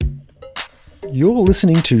You're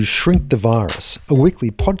listening to Shrink the Virus, a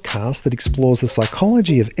weekly podcast that explores the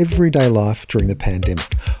psychology of everyday life during the pandemic,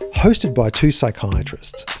 hosted by two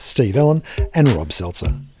psychiatrists, Steve Ellen and Rob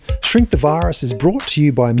Seltzer. Shrink the Virus is brought to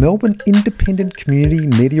you by Melbourne independent community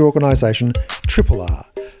media organisation Triple R.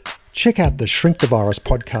 Check out the Shrink the Virus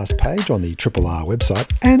podcast page on the Triple R website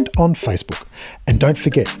and on Facebook. And don't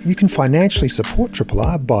forget, you can financially support Triple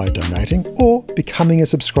R by donating or becoming a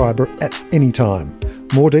subscriber at any time.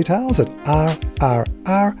 More details at rrr.org.au.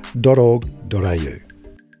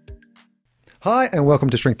 Hi, and welcome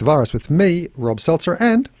to Shrink the Virus with me, Rob Seltzer,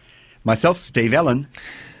 and myself, Steve Ellen.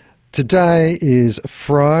 Today is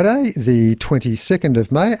Friday, the 22nd of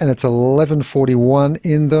May, and it's 11:41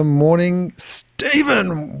 in the morning.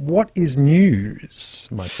 Stephen, what is news,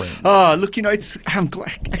 my friend? Oh, look,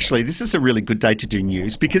 actually, this is a really good day to do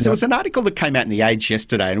news because there was an article that came out in The Age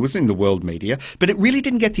yesterday, and it was in the world media, but it really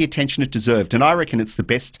didn't get the attention it deserved, and I reckon it's the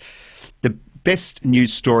best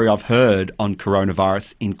news story I've heard on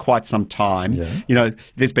coronavirus in quite some time. Yeah. You know,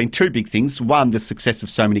 there's been two big things. One, the success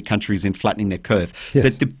of so many countries in flattening their curve.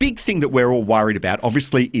 Yes. The big thing that we're all worried about,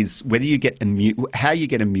 obviously, is whether you get how you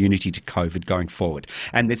get immunity to COVID going forward.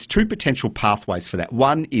 And there's two potential pathways for that.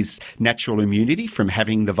 One is natural immunity from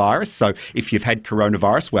having the virus. So if you've had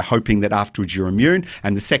coronavirus, we're hoping that afterwards you're immune.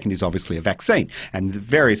 And the second is obviously a vaccine. And the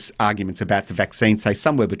various arguments about the vaccine say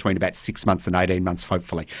somewhere between about 6 months and 18 months,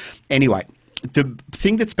 hopefully. Anyway, the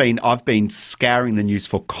thing I've been scouring the news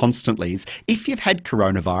for constantly is if you've had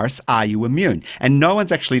coronavirus, are you immune? And no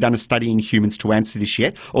one's actually done a study in humans to answer this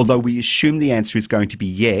yet, although we assume the answer is going to be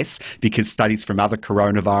yes, because studies from other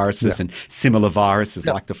coronaviruses and similar viruses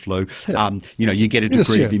like the flu, you get a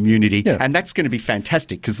degree of immunity, and that's going to be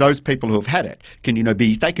fantastic because those people who have had it can,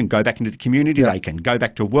 they can go back into the community, they can go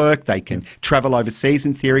back to work, they can travel overseas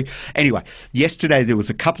in theory. Anyway, yesterday there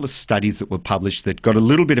was a couple of studies that were published that got a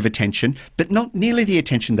little bit of attention, but not nearly the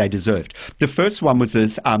attention they deserved. The first one was a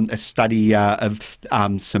study of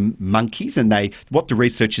some monkeys, and what the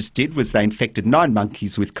researchers did was they infected 9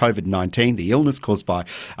 monkeys with COVID-19, the illness caused by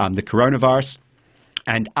the coronavirus.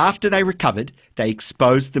 And after they recovered, they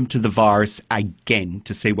exposed them to the virus again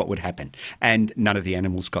to see what would happen. And none of the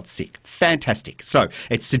animals got sick. Fantastic. So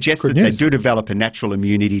it suggests that they do develop a natural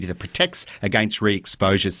immunity that protects against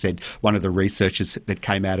re-exposure, said one of the researchers that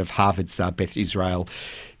came out of Harvard's Beth Israel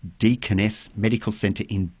Deaconess Medical Center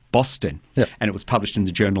in Boston, and it was published in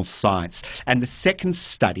the journal Science. And the second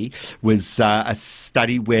study was a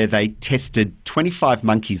study where they tested 25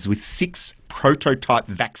 monkeys with 6 prototype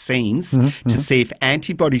vaccines to see if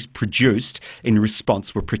antibodies produced in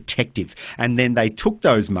response were protective. And then they took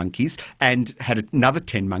those monkeys and had another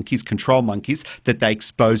 10 monkeys, control monkeys, that they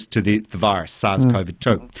exposed to the virus,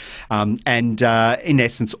 SARS-CoV-2. And in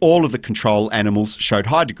essence, all of the control animals showed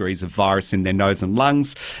high degrees of virus in their nose and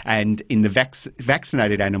lungs. And in the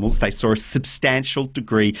vaccinated animals, they saw a substantial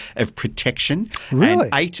degree of protection. Really?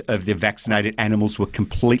 And 8 of the vaccinated animals were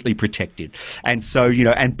completely protected. And so,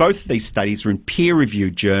 and both of these studies are in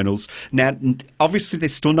peer-reviewed journals. Now, obviously,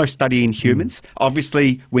 there's still no study in humans.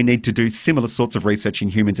 Obviously, we need to do similar sorts of research in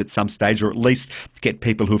humans at some stage, or at least get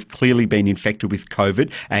people who have clearly been infected with COVID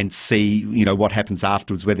and see, what happens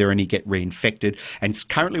afterwards, whether any get reinfected. And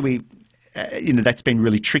currently that's been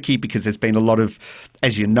really tricky because there's been a lot of,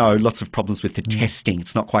 lots of problems with the testing.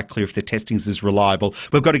 It's not quite clear if the testing is as reliable.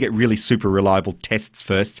 We've got to get really super reliable tests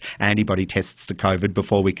first, antibody tests to COVID,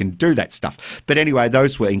 before we can do that stuff. But anyway,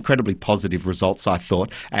 those were incredibly positive results, I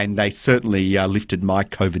thought, and they certainly lifted my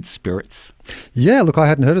COVID spirits. Yeah, look, I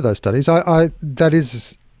hadn't heard of those studies. That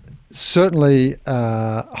is certainly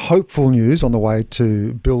hopeful news on the way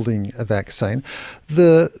to building a vaccine.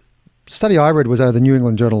 The study I read was out of the New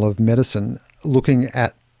England Journal of Medicine, looking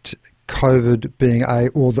at COVID being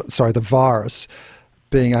the virus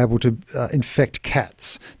being able to infect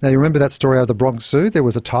cats. Now, you remember that story out of the Bronx Zoo? There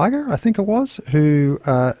was a tiger, I think it was, who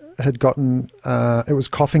had gotten, it was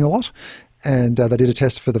coughing a lot, and they did a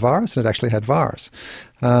test for the virus, and it actually had virus.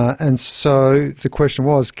 And so the question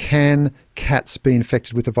was, can cats be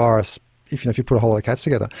infected with the virus if you put a whole lot of cats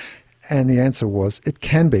together? And the answer was it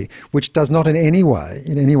can be, which does not in any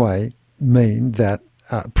way mean that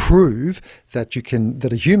prove that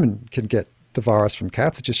a human can get the virus from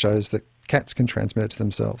cats. It just shows that cats can transmit it to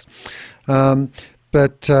themselves. I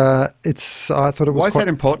thought it was. Why is that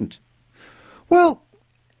important? Well,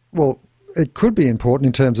 it could be important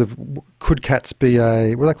in terms of could cats be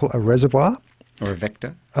what do they call a reservoir or a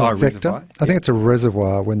vector? A vector. Reservoir. I think it's a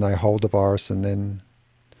reservoir when they hold the virus, and then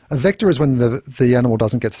a vector is when the animal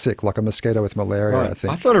doesn't get sick, like a mosquito with malaria. Right. I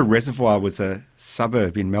think. I thought a reservoir was a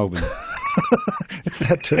suburb in Melbourne. It's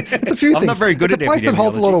that too. It's a few I'm things. not very good it's at a place that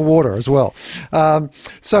holds a lot of water as well.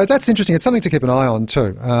 So that's interesting. It's something to keep an eye on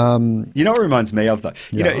too. You know what it reminds me of, though?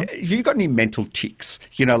 You Yeah. know, if you've got any mental tics,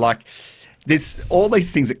 you know, like there's all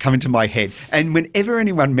these things that come into my head. And whenever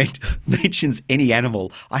anyone mentions any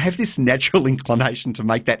animal, I have this natural inclination to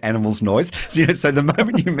make that animal's noise. So, you know, so the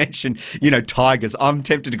moment you mention, you know, tigers, I'm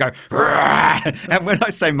tempted to go, "Rah!" And when I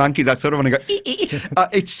say monkeys, I sort of want to go, "ee, ee."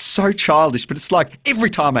 It's so childish, but it's like every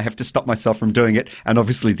time I have to stop myself from doing it. And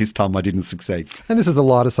obviously this time I didn't succeed. And this is the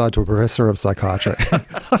lighter side to a professor of psychiatry.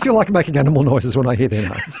 I feel like making animal noises when I hear their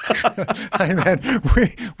names. Hey man,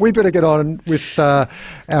 we better get on with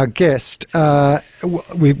our guest.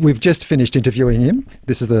 We've just finished interviewing him.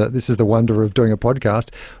 This is the wonder of doing a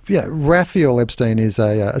podcast. Yeah, Raphael Epstein is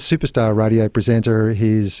a superstar radio presenter.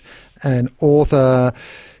 He's an author.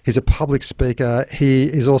 He's a public speaker. He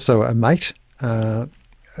is also a mate of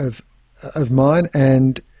mine,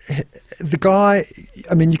 and the guy,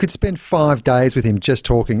 I mean, you could spend 5 days with him just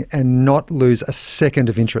talking and not lose a second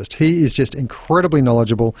of interest. He is just incredibly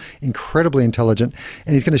knowledgeable, incredibly intelligent,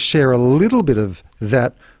 and he's going to share a little bit of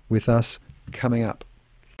that with us coming up.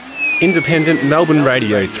 Independent Melbourne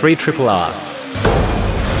Radio 3RRR.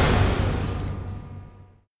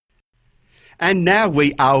 And now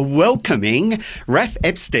we are welcoming Raph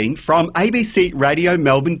Epstein from ABC Radio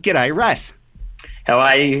Melbourne. G'day, Raph. How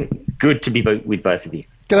are you? Good to be with both of you.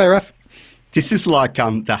 G'day, Raph. This is like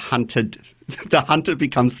the hunter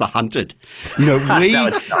becomes the hunted. You know,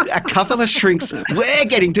 a couple of shrinks, we're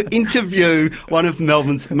getting to interview one of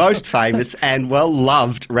Melbourne's most famous and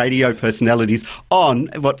well-loved radio personalities on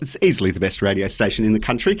what is easily the best radio station in the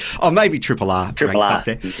country. Or maybe Triple R ranks up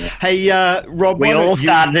there. Yeah. Hey, Rob. We all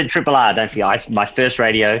started at Triple R, don't forget. My first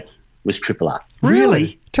radio was Triple R.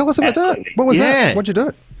 Really? Tell us about that. Absolutely. What was Yeah. that? What'd you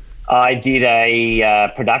do? I did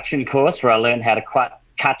a production course where I learned how to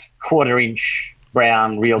cut quarter-inch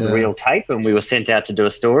brown reel-to-reel tape, and we were sent out to do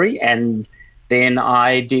a story. And then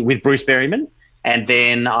I did with Bruce Berryman, and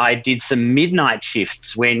then I did some midnight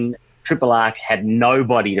shifts when Triple R had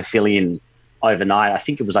nobody to fill in overnight. I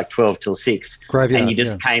think it was like 12 till 6. Graveyard, and you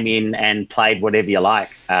just came in and played whatever you like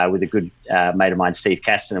with a good mate of mine, Steve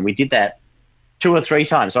Caston, and we did that 2 or 3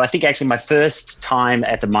 times. So I think actually my first time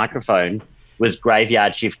at the microphone was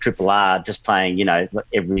graveyard shift Triple R, just playing, you know,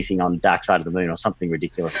 everything on Dark Side of the Moon or something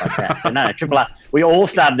ridiculous like that. So no, Triple R. We all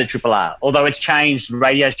started at Triple R, although it's changed.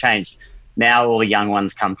 Radio's changed. Now all the young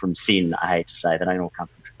ones come from Sin. I hate to say they don't all come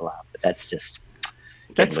from Triple R, but that's just.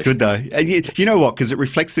 That's good, though. You know what? Because it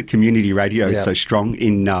reflects that community radio is so strong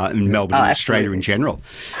in Melbourne and Australia in general.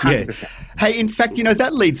 100%. Yeah. Hey, in fact, you know,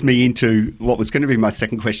 that leads me into what was going to be my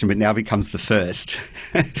second question, but now becomes the first.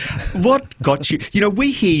 What got you? You know,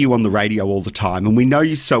 we hear you on the radio all the time, and we know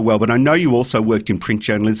you so well, but I know you also worked in print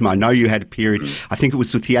journalism. I know you had a period, I think it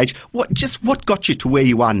was with The Age. What got you to where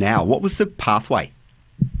you are now? What was the pathway?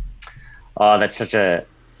 Oh, that's such a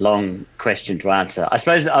long question to answer. I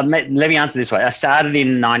suppose let me answer this way. I started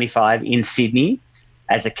in 95 in Sydney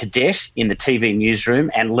as a cadet in the TV newsroom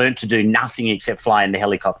and learnt to do nothing except fly in the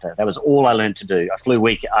helicopter. That was all I learnt to do.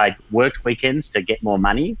 I worked weekends to get more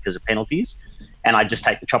money because of penalties, and I'd just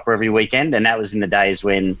take the chopper every weekend. And that was in the days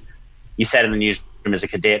when you sat in the newsroom as a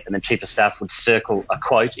cadet and the chief of staff would circle a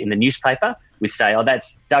quote in the newspaper. We'd say, oh,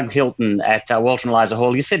 that's Doug Hilton at Walter and Eliza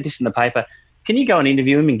Hall. You said this in the paper. Can you go and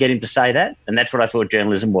interview him and get him to say that? And that's what I thought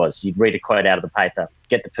journalism was. You'd read a quote out of the paper,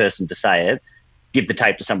 get the person to say it, give the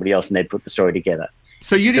tape to somebody else, and they'd put the story together.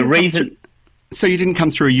 So you didn't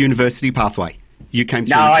come through a university pathway? You came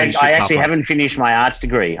through No, an I apprenticeship actually pathway. haven't finished my arts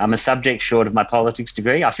degree. I'm a subject short of my politics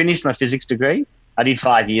degree. I finished my physics degree. I did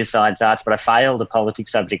 5 years science arts, but I failed a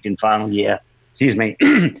politics subject in final year. Excuse me.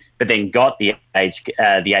 But then got the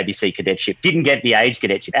ABC cadetship. Didn't get the age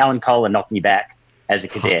cadetship. Alan Kohler knocked me back as a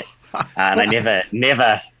cadet. And I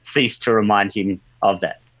never ceased to remind him of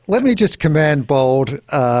that. Let me just command bold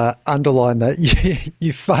underline that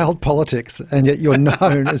you failed politics, and yet you're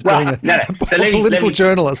known as being a political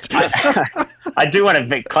journalist. I do want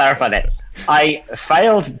to clarify that. I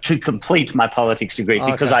failed to complete my politics degree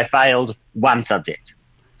because I failed one subject.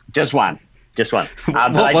 Just one. But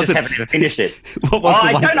I just haven't ever finished it. What was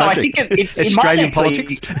the one don't know. I subject? think it Australian might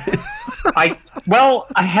actually, politics?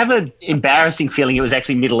 I have an embarrassing feeling it was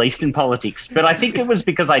actually Middle Eastern politics, but I think it was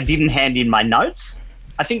because I didn't hand in my notes.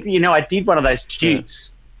 I think, I did one of those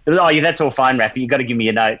tutes. Yeah. Oh, yeah, that's all fine, Rapper. You've got to give me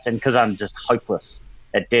your notes. And because I'm just hopeless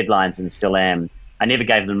at deadlines and still am, I never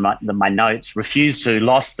gave them my notes, refused to,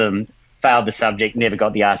 lost them, failed the subject, never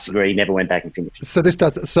got the arts degree, never went back and finished it. So this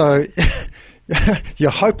does. So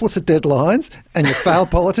You're hopeless at deadlines and you fail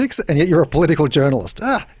politics, and yet you're a political journalist.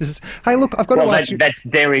 Hey, look, I've got to ask you. That's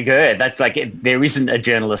very good. That's like there isn't a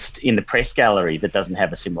journalist in the press gallery that doesn't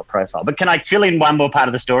have a similar profile. But can I fill in one more part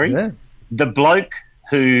of the story? Yeah. The bloke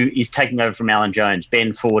who is taking over from Alan Jones,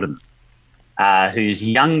 Ben Fordham, who's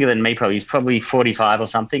younger than me, he's probably 45 or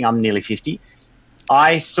something. I'm nearly 50.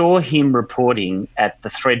 I saw him reporting at the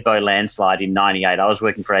Thredbo landslide in 98. I was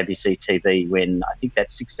working for ABC TV when I think that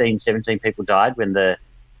 16, 17 people died when the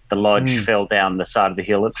lodge fell down the side of the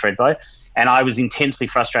hill at Thredbo. And I was intensely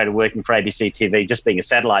frustrated working for ABC TV, just being a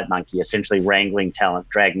satellite monkey, essentially wrangling talent,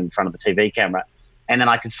 dragging them in front of the TV camera. And then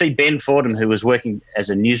I could see Ben Fordham, who was working as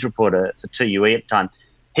a news reporter for 2UE at the time.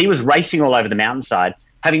 He was racing all over the mountainside,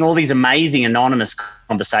 having all these amazing anonymous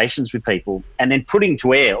conversations with people, and then putting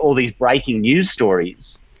to air all these breaking news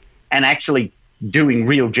stories and actually doing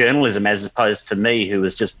real journalism, as opposed to me, who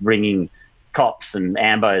was just bringing cops and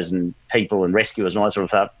ambos and people and rescuers and all that sort of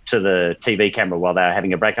stuff to the TV camera while they were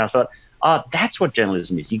having a break. And I thought, that's what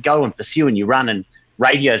journalism is. You go and pursue and you run, and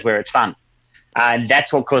radio's where it's fun. And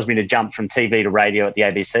that's what caused me to jump from TV to radio at the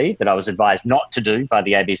ABC, that I was advised not to do by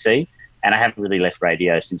the ABC. And I haven't really left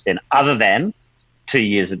radio since then, other than 2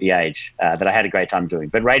 years at the Age that I had a great time doing.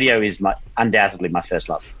 But radio is undoubtedly my first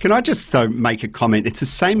love. Can I just, though, make a comment? It's the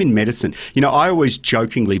same in medicine. You know, I always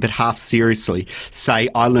jokingly, but half seriously, say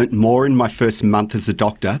I learnt more in my first month as a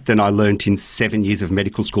doctor than I learnt in 7 years of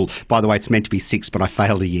medical school. By the way, it's meant to be 6, but I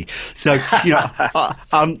failed a year. So,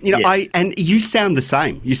 Yes. And you sound the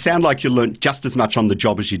same. You sound like you learnt just as much on the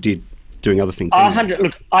job as you did doing other things.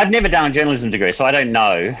 Look, I've never done a journalism degree, so I don't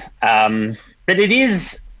know. But it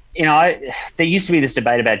is... there used to be this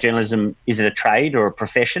debate about journalism. Is it a trade or a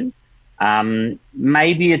profession?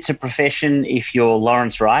 Maybe it's a profession if you're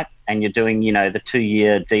Lawrence Wright and you're doing, the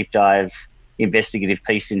 2-year deep dive investigative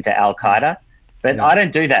piece into Al-Qaeda. But I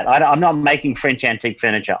don't do that. I'm not making French antique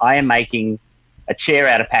furniture. I am making a chair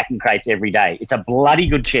out of packing crates every day. It's a bloody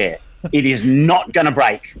good chair. It is not going to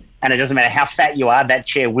break. And it doesn't matter how fat you are, that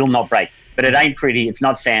chair will not break. But it ain't pretty. It's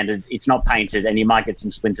not sanded. It's not painted. And you might get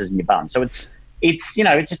some splinters in your bum. So it's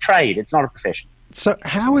a trade. It's not a profession. So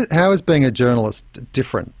how is being a journalist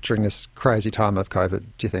different during this crazy time of COVID,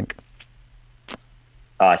 do you think?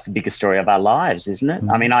 It's the biggest story of our lives, isn't it?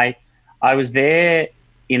 I mean, I was there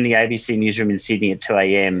in the ABC newsroom in Sydney at 2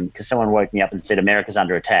 a.m. because someone woke me up and said, America's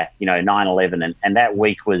under attack, 9/11. And that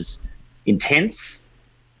week was intense.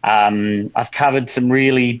 I've covered some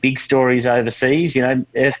really big stories overseas,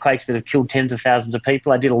 earthquakes that have killed tens of thousands of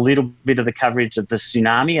people. I did a little bit of the coverage of the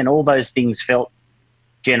tsunami, and all those things felt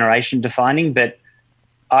generation defining, but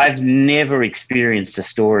I've never experienced a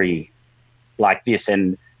story like this.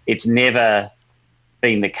 And it's never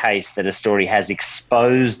been the case that a story has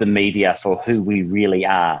exposed the media for who we really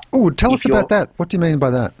are. Oh, tell us about that. What do you mean by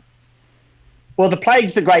that? Well, the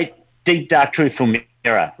plague's the great deep, dark, truthful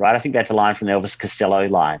mirror, right? I think that's a line from the Elvis Costello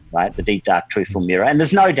line, right? The deep, dark, truthful mirror. And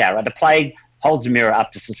there's no doubt, right? The plague holds a mirror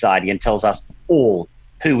up to society and tells us all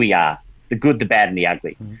who we are, the good, the bad, and the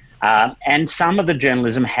ugly. And some of the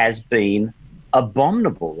journalism has been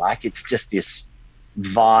abominable. Like, it's just this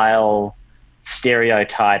vile,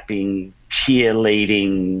 stereotyping,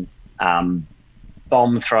 cheerleading,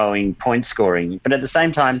 bomb-throwing, point-scoring. But at the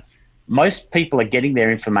same time, most people are getting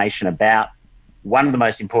their information about one of the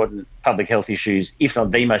most important public health issues, if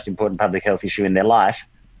not the most important public health issue in their life,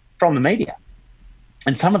 from the media.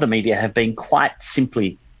 And some of the media have been quite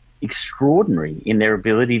simply extraordinary in their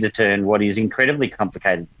ability to turn what is incredibly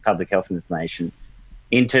complicated public health information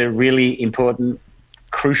into really important,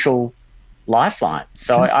 crucial lifelines.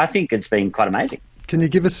 So I think it's been quite amazing. Can you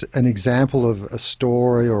give us an example of a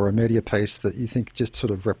story or a media piece that you think just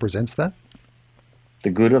sort of represents that? The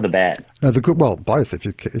good or the bad? No, the good. Well, both, if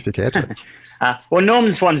you care to. Well,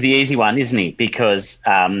 Norman Swan's the easy one, isn't he? Because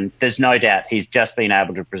there's no doubt he's just been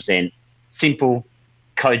able to present simple,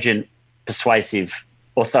 cogent, persuasive,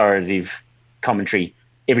 authoritative commentary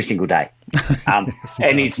every single day. Yes,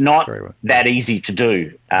 and it's not that easy to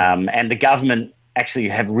do. And the government actually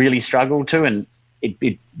have really struggled to, and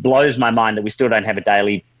it blows my mind that we still don't have a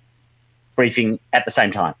daily briefing at the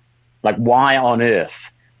same time. Like, why on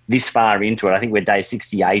earth this far into it? I think we're day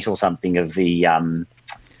 68 or something of the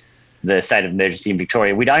state of emergency in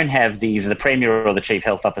Victoria. We don't have either the Premier or the Chief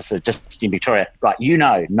Health Officer just in Victoria. Right,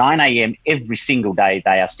 9 a.m. every single day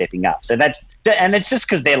they are stepping up. So and it's just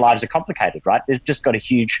because their lives are complicated, right? They've just got a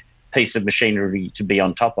huge piece of machinery to be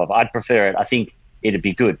on top of. I'd prefer it. I think it'd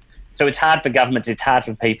be good. So it's hard for governments, it's hard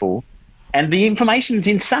for people. And the information is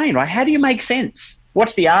insane, right? How do you make sense?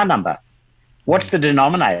 What's the R number? What's the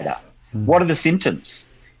denominator? What are the symptoms?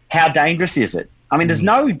 How dangerous is it? I mean, there's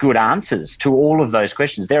no good answers to all of those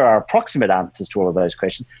questions. There are approximate answers to all of those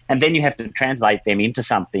questions, and then you have to translate them into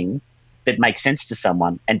something that makes sense to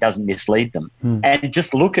someone and doesn't mislead them. And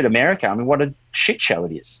just look at America. I mean, what a shit show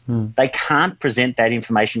it is. They can't present that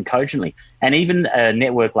information cogently. And even a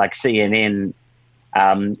network like CNN,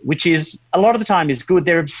 which is a lot of the time is good,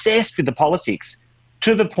 they're obsessed with the politics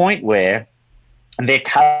to the point where their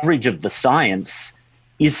coverage of the science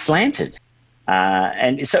is slanted.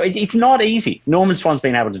 And so it's not easy. Norman Swan's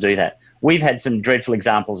been able to do that. We've had some dreadful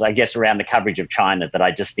examples, I guess, around the coverage of China that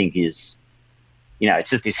I just think is,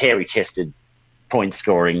 it's just this hairy-chested point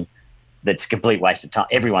scoring that's a complete waste of time,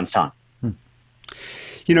 everyone's time.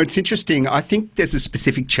 It's interesting. I think there's a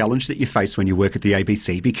specific challenge that you face when you work at the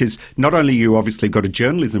ABC, because not only you obviously got a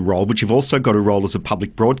journalism role, but you've also got a role as a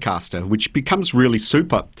public broadcaster, which becomes really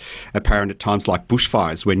super apparent at times like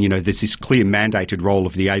bushfires when, there's this clear mandated role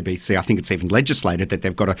of the ABC. I think it's even legislated that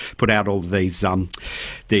they've got to put out all of these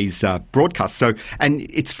broadcasts. So, and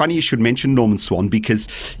it's funny you should mention Norman Swan because,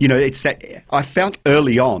 it's that I found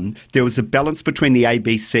early on there was a balance between the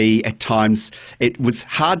ABC at times. It was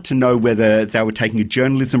hard to know whether they were taking a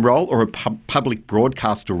journalism role or a public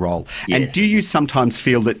broadcaster role. Yes. And do you sometimes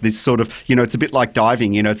feel that this sort of, it's a bit like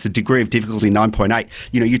diving, it's a degree of difficulty 9.8.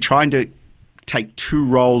 You're trying to take two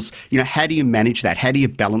roles. How do you manage that? How do you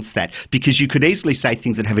balance that? Because you could easily say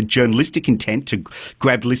things that have a journalistic intent to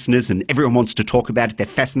grab listeners and everyone wants to talk about it. They're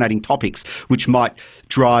fascinating topics, which might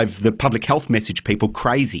drive the public health message people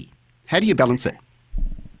crazy. How do you balance it?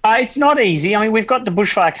 It's not easy. I mean, we've got the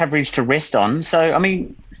bushfire coverage to rest on. So, I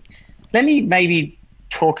mean, let me maybe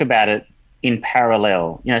talk about it in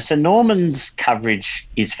parallel. So Norman's coverage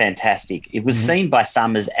is fantastic. It was seen by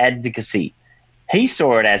some as advocacy. He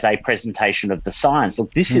saw it as a presentation of the science.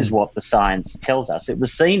 Look, this is what the science tells us. It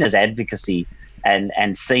was seen as advocacy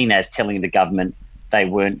and seen as telling the government they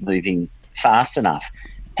weren't moving fast enough.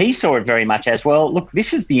 He saw it very much as, well, look,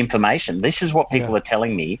 this is the information. This is what people are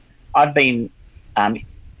telling me. I've been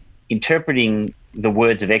interpreting the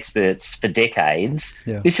words of experts for decades.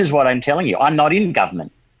 This is what I'm telling you. I'm not in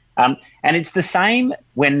government. And it's the same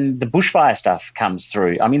when the bushfire stuff comes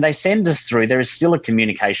through. I mean, they send us through. There is still a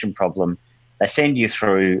communication problem. They send you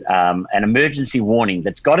through an emergency warning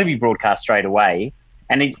that's got to be broadcast straight away.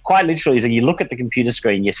 And it quite literally is that you look at the computer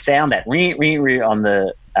screen, you sound that ring, ring, ring on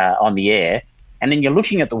the air, and then you're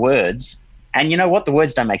looking at the words, and you know what? The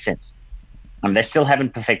words don't make sense. They still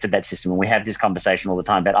haven't perfected that system, and we have this conversation all the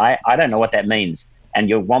time. But I don't know what that means. And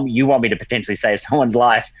you want me to potentially save someone's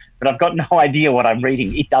life, but I've got no idea what I'm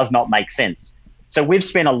reading. It does not make sense. So we've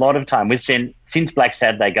spent a lot of time. We've spent since Black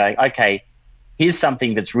Saturday going, okay, here's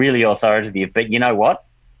something that's really authoritative, but you know what?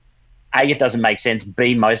 A, it doesn't make sense.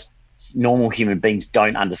 B, most normal human beings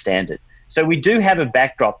don't understand it. So we do have a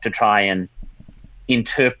backdrop to try and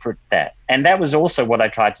interpret that. And that was also what I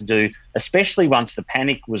tried to do, especially once the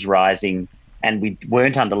panic was rising and we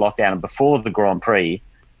weren't under lockdown and before the Grand Prix.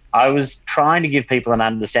 I was trying to give people an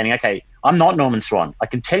understanding, okay, I'm not Norman Swan. I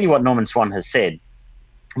can tell you what Norman Swan has said.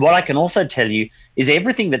 What I can also tell you is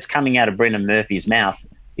everything that's coming out of Brendan Murphy's mouth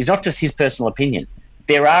is not just his personal opinion.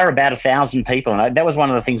 There are about 1,000 people, and that was one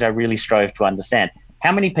of the things I really strove to understand.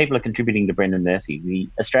 How many people are contributing to Brendan Murphy? The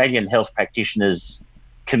Australian Health Practitioners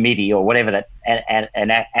Committee, or whatever that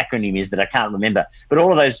an acronym is that I can't remember, but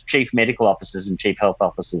all of those chief medical officers and chief health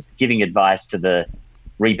officers giving advice to the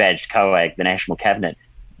rebadged COAG, the National Cabinet.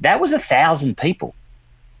 That was 1,000 people.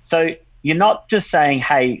 So you're not just saying,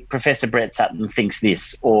 hey, Professor Brett Sutton thinks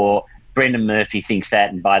this or Brendan Murphy thinks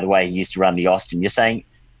that, and by the way, he used to run the Austin. You're saying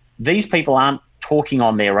these people aren't talking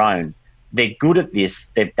on their own. They're good at this.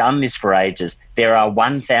 They've done this for ages. There are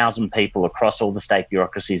 1,000 people across all the state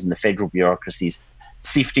bureaucracies and the federal bureaucracies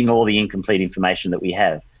sifting all the incomplete information that we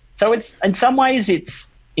have. So it's in some ways it's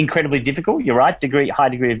incredibly difficult. You're right, high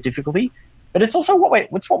degree of difficulty, but it's also what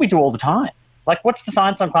we do all the time. Like, what's the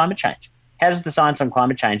science on climate change? How does the science on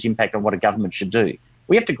climate change impact on what a government should do?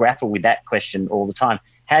 We have to grapple with that question all the time.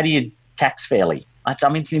 How do you tax fairly? I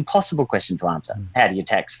mean, it's an impossible question to answer. How do you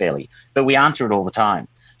tax fairly? But we answer it all the time.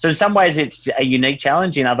 So in some ways it's a unique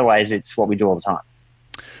challenge. In other ways it's what we do all the time.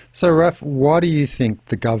 So, Raf, why do you think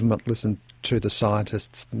the government listened to the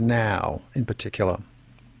scientists now in particular?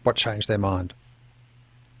 What changed their mind?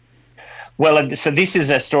 Well, so this is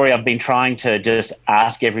a story I've been trying to just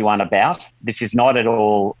ask everyone about. This is not at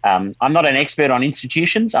all, I'm not an expert on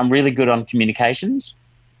institutions. I'm really good on communications.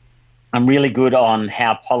 I'm really good on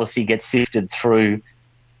how policy gets sifted through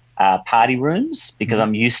party rooms because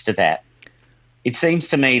I'm used to that. It seems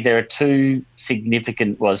to me there are three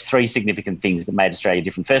significant things that made Australia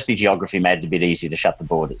different. Firstly, geography made it a bit easier to shut the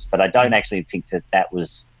borders, but I don't actually think that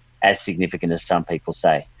was as significant as some people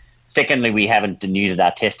say. Secondly, we haven't denuded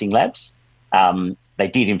our testing labs. They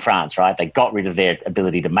did in France, right? They got rid of their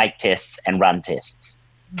ability to make tests and run tests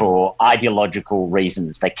for ideological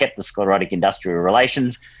reasons. They kept the sclerotic industrial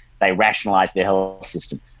relations. They rationalised their health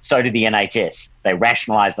system. So did the NHS. They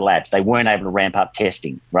rationalised the labs. They weren't able to ramp up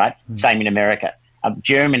testing, right? Same in America.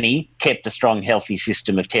 Germany kept a strong, healthy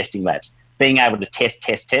system of testing labs. Being able to test,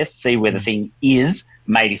 see where the thing is,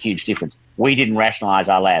 made a huge difference. We didn't rationalise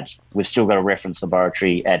our labs. We've still got a reference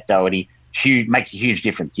laboratory at Doherty. Makes a huge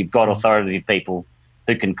difference. You've got authoritative people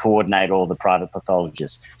who can coordinate all the private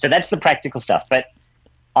pathologists. So that's the practical stuff. But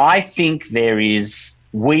I think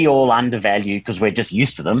we all undervalue, because we're just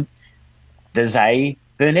used to them. There's a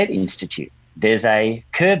Burnet Institute. There's a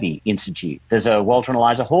Kirby Institute. There's a Walter and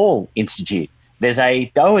Eliza Hall Institute. There's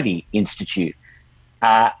a Doherty Institute.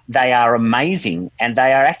 They are amazing, and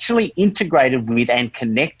they are actually integrated with and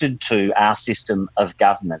connected to our system of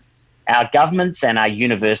government. Our governments and our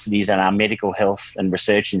universities and our medical health and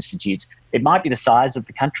research institutes, it might be the size of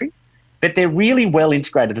the country, but they're really well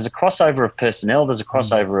integrated. There's a crossover of personnel, there's a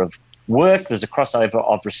crossover of work, there's a crossover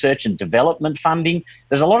of research and development funding.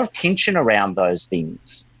 There's a lot of tension around those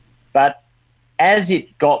things. But as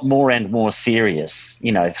it got more and more serious,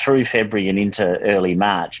 through February and into early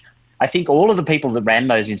March, I think all of the people that ran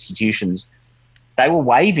those institutions, they were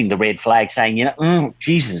waving the red flag saying,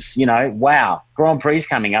 Jesus, wow, Grand Prix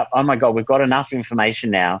coming up. Oh my God, we've got enough information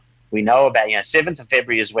now. We know about, 7th of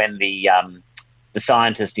February is when the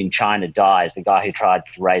scientist in China dies, the guy who tried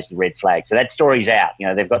to raise the red flag. So that story's out.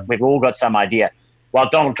 We've all got some idea. While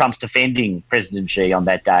Donald Trump's defending President Xi on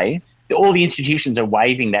that day, all the institutions are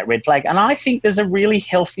waving that red flag. And I think there's a really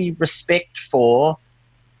healthy respect for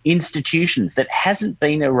institutions that hasn't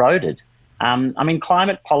been eroded.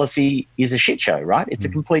 Climate policy is a shit show, right? It's a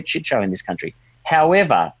complete shit show in this country.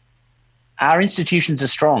 However, our institutions are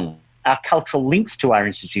strong. Our cultural links to our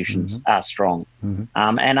institutions are strong.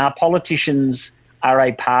 And our politicians are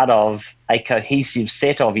a part of a cohesive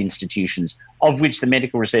set of institutions, of which the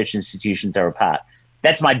medical research institutions are a part.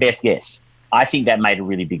 That's my best guess. I think that made a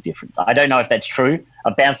really big difference. I don't know if that's true.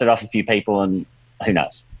 I've bounced it off a few people, and who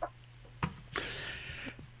knows?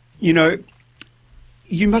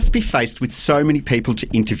 You must be faced with so many people to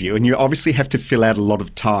interview, and you obviously have to fill out a lot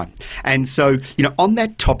of time. And so, on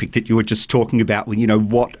that topic that you were just talking about,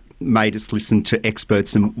 what made us listen to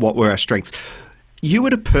experts and what were our strengths, you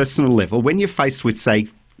at a personal level, when you're faced with, say,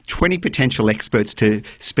 20 potential experts to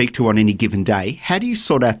speak to on any given day, how do you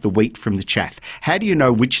sort out the wheat from the chaff? How do you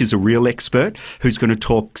know which is a real expert who's going to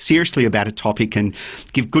talk seriously about a topic and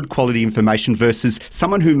give good quality information versus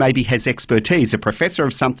someone who maybe has expertise, a professor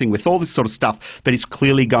of something with all this sort of stuff, but is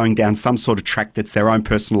clearly going down some sort of track that's their own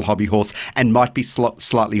personal hobby horse and might be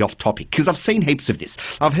slightly off topic? Because I've seen heaps of this.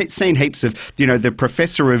 I've seen heaps of, the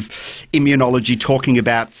professor of immunology talking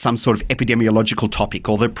about some sort of epidemiological topic,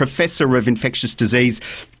 or the professor of infectious disease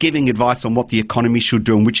giving advice on what the economy should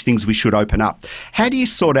do and which things we should open up. How do you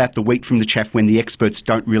sort out the wheat from the chaff when the experts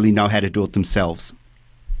don't really know how to do it themselves?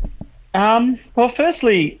 Well,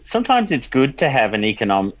 firstly, sometimes it's good to have an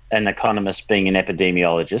economist being an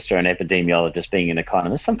epidemiologist, or an epidemiologist being an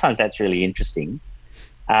economist. Sometimes that's really interesting.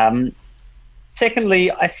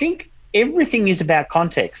 Secondly, I think everything is about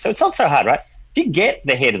context. So it's not so hard, right? If you get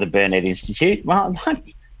the head of the Burnet Institute,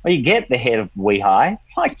 or you get the head of WEHI,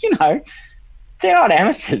 they're not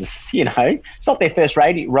amateurs, It's not their first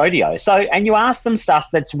rodeo. So, and you ask them stuff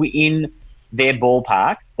that's within their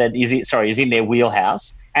ballpark, is in their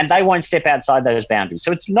wheelhouse, and they won't step outside those boundaries.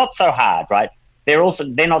 So it's not so hard, right? They're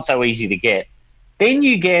not so easy to get. Then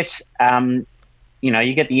you get, you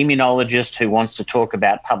get the immunologist who wants to talk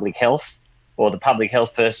about public health, or the public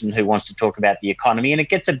health person who wants to talk about the economy, and it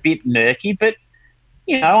gets a bit murky. But,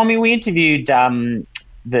 we interviewed the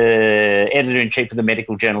editor-in-chief of the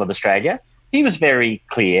Medical Journal of Australia. He was very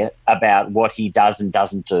clear about what he does and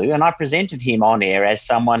doesn't do, and I presented him on air as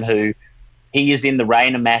someone who, he is in the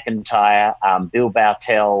Raina McIntyre, Bill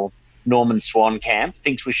Bartell, Norman Swan camp,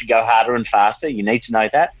 thinks we should go harder and faster. You need to know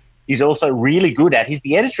that. He's also really good he's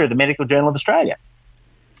the editor of the Medical Journal of Australia.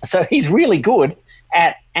 So he's really good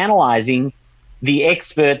at analysing the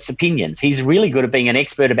experts' opinions. He's really good at being an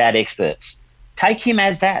expert about experts. Take him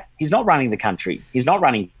as that. He's not running the country. He's not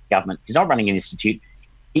running government. He's not running an institute.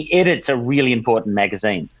 He edits a really important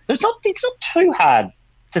magazine. So it's not too hard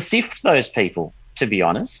to sift those people, to be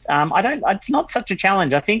honest. It's not such a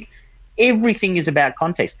challenge. I think everything is about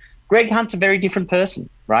context. Greg Hunt's a very different person,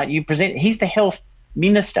 right? He's the health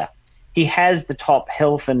minister. He has the top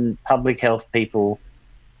health and public health people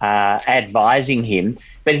advising him,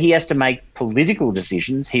 but he has to make political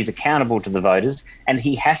decisions. He's accountable to the voters, and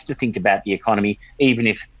he has to think about the economy, even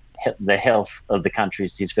if the health of the country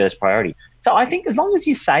is his first priority. So I think as long as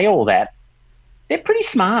you say all that, they're pretty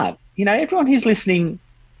smart. You know, everyone who's listening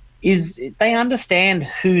they understand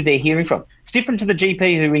who they're hearing from. It's different to the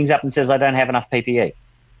GP who rings up and says, I don't have enough PPE.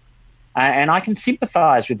 And I can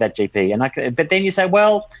sympathise with that GP. But then you say,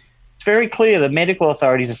 well, it's very clear the medical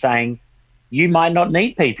authorities are saying you might not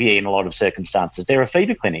need PPE in a lot of circumstances. There are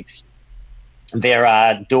fever clinics. There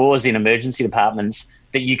are doors in emergency departments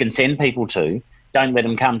that you can send people to. Don't let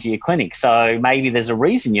them come to your clinic. So maybe there's a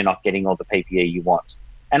reason you're not getting all the PPE you want.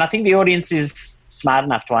 And I think the audience is smart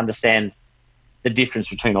enough to understand the difference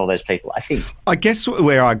between all those people, I think. I guess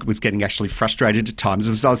where I was getting actually frustrated at times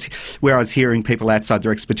was where I was hearing people outside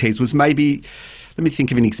their expertise was maybe, let me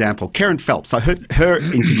think of an example. Karen Phelps, I heard her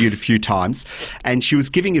interviewed a few times, and she was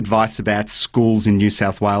giving advice about schools in New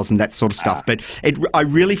South Wales and that sort of stuff. But I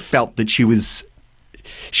really felt that she was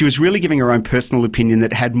really giving her own personal opinion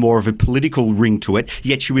that had more of a political ring to it,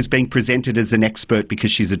 yet she was being presented as an expert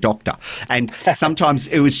because she's a doctor. And sometimes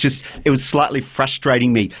it was slightly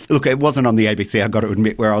frustrating me. Look, it wasn't on the ABC, I've got to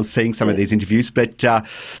admit, where I was seeing some of these interviews, but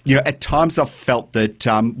at times I've felt that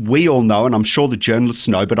we all know, and I'm sure the journalists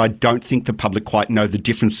know, but I don't think the public quite know the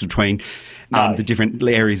difference between the different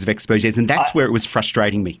areas of expertise, and that's where it was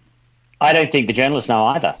frustrating me. I don't think the journalists know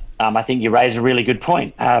either. I think you raise a really good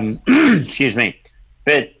point. Excuse me.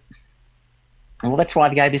 But, well, that's why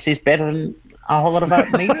the ABC is better than a whole lot of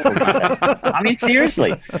media. I mean,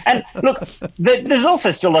 seriously. And look, there's also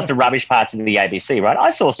still lots of rubbish parts of the ABC, right? I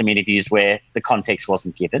saw some interviews where the context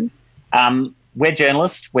wasn't given. We're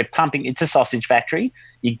journalists. We're pumping. It's a sausage factory.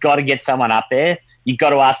 You've got to get someone up there. You've got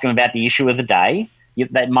to ask them about the issue of the day.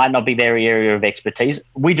 That might not be their area of expertise.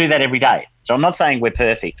 We do that every day. So I'm not saying we're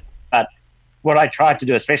perfect. But what I tried to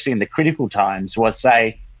do, especially in the critical times, was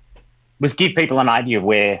give people an idea of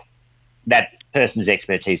where that person's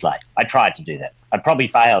expertise lay. I tried to do that. I probably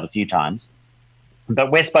failed a few times,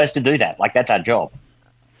 but we're supposed to do that. Like, that's our job.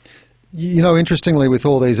 You know, interestingly, with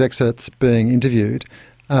all these excerpts being interviewed,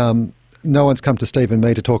 no one's come to Steve and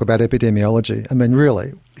me to talk about epidemiology. I mean,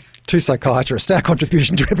 really, two psychiatrists, our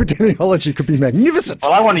contribution to epidemiology could be magnificent.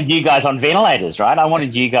 Well, I wanted you guys on ventilators, right? I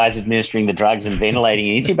wanted you guys administering the drugs and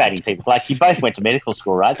ventilating and intubating people. Like, you both went to medical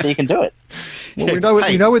school, right? So you can do it. Well,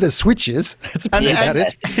 we know where the switch is. That's about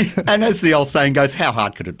it. And as the old saying goes, how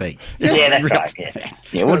hard could it be? Yeah, that's right.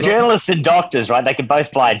 Yeah. Well, journalists and doctors, right? They could both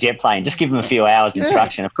fly a jet plane. Just give them a few hours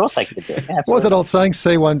instruction. Of course they could do it. Absolutely. What was that old saying?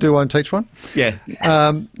 See one, do one, teach one? Yeah.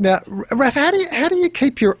 Now, Raph, how do you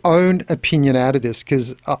keep your own opinion out of this?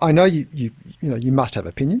 Because I know you must have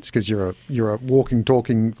opinions because you're a walking,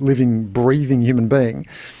 talking, living, breathing human being.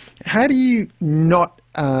 How do you not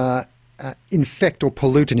infect or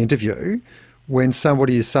pollute an interview when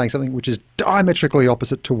somebody is saying something which is diametrically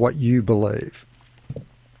opposite to what you believe?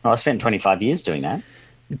 Well, I spent 25 years doing that.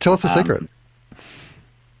 Tell us the secret.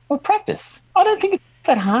 Well, practice. I don't think it's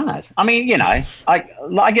that hard. I mean, you know,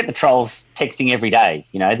 I get the trolls texting every day.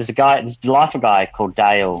 You know, there's a delightful guy called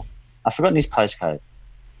Dale. I've forgotten his postcode.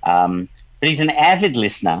 But he's an avid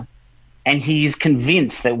listener, and he's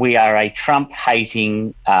convinced that we are a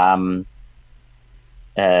Trump-hating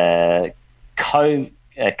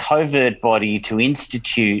covert body to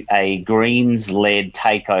institute a Greens-led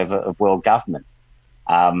takeover of world government.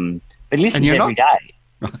 But he listens every day.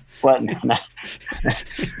 Well, no.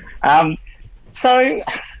 So,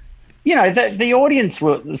 you know, the audience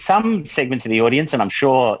some segments of the audience, and I'm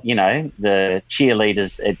sure, you know, the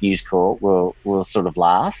cheerleaders at News Corp will sort of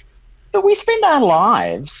laugh, but we spend our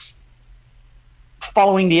lives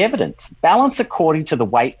following the evidence. Balance according to the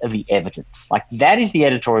weight of the evidence. Like, that is the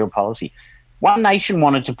editorial policy. One Nation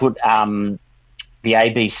wanted to put the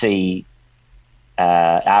ABC,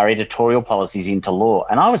 our editorial policies into law,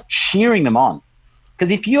 and I was cheering them on.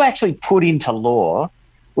 Because if you actually put into law,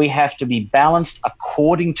 we have to be balanced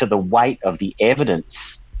according to the weight of the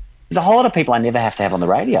evidence. There's a whole lot of people I never have to have on the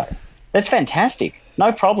radio. That's fantastic.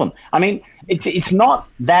 No problem. I mean, it's not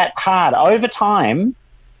that hard. Over time,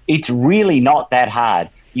 it's really not that hard.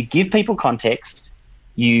 You give people context.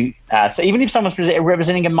 So even if someone's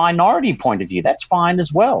representing a minority point of view, that's fine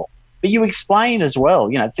as well. But you explain as well.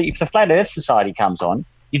 You know, if the Flat Earth Society comes on,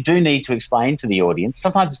 you do need to explain to the audience.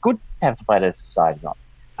 Sometimes it's good to have the Flat Earth Society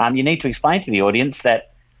on. You need to explain to the audience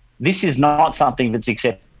that this is not something that's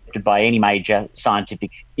accepted by any major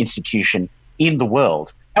scientific institution in the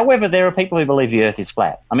world. However, there are people who believe the Earth is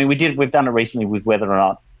flat. I mean, we've done it recently with whether or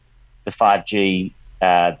not the 5G,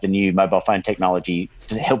 the new mobile phone technology,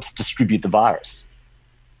 helps distribute the virus.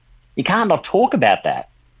 You can't not talk about that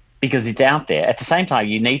because it's out there. At the same time,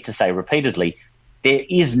 you need to say repeatedly, there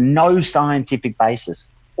is no scientific basis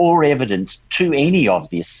or evidence to any of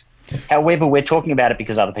this However, we're talking about it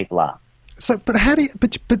because other people are. So, but how do you?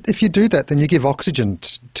 But if you do that, then you give oxygen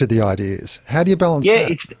to the ideas. How do you balance that?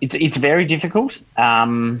 Yeah, it's very difficult.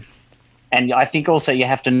 And I think also you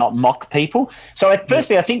have to not mock people. So,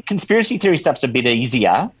 firstly, I think conspiracy theory stuff's a bit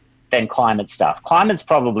easier than climate stuff. Climate's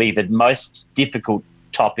probably the most difficult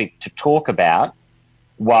topic to talk about,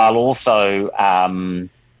 while also,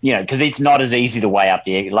 because it's not as easy to weigh up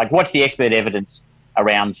what's the expert evidence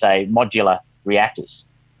around, say, modular reactors?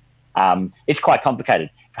 It's quite complicated.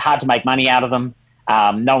 Hard to make money out of them.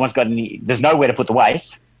 No one's got there's nowhere to put the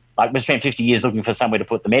waste. Like, we spent 50 years looking for somewhere to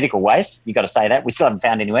put the medical waste. You've got to say that. We still haven't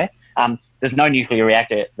found anywhere. There's no nuclear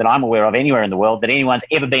reactor that I'm aware of anywhere in the world that anyone's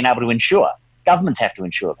ever been able to insure. Governments have to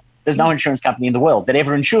insure them. There's no insurance company in the world that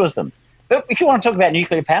ever insures them. But if you want to talk about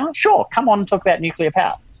nuclear power, sure, come on and talk about nuclear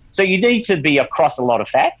power. So you need to be across a lot of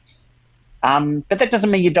facts. But that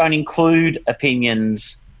doesn't mean you don't include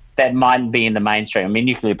opinions that mightn't be in the mainstream. I mean,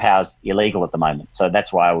 nuclear power is illegal at the moment, so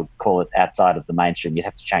that's why I would call it outside of the mainstream. You'd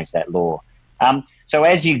have to change that law. So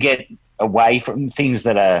as you get away from things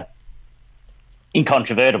that are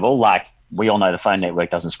incontrovertible, like we all know the phone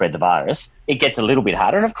network doesn't spread the virus, it gets a little bit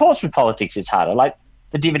harder. And of course, with politics, it's harder, like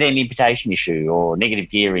the dividend imputation issue or negative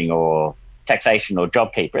gearing or taxation or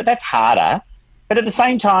JobKeeper. That's harder. But at the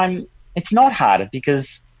same time, it's not harder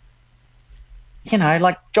because,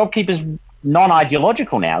 JobKeeper's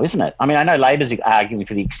non-ideological now, isn't it? I mean, I know Labor's arguing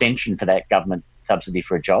for the extension for that government subsidy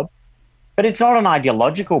for a job, but it's not an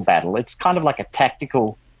ideological battle. It's kind of like a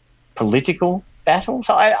tactical, political battle.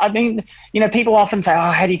 So, I mean, people often say,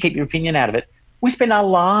 how do you keep your opinion out of it? We spend our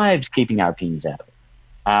lives keeping our opinions out of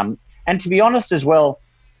it. And to be honest as well,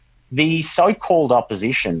 the so-called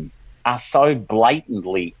opposition are so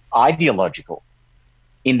blatantly ideological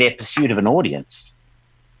in their pursuit of an audience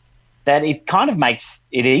that it kind of makes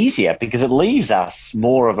it easier because it leaves us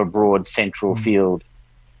more of a broad central field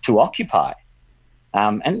to occupy.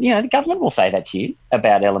 And the government will say that to you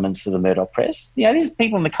about elements of the Murdoch press. There's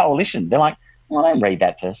people in the coalition. They're like, well, I don't read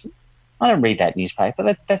that person. I don't read that newspaper.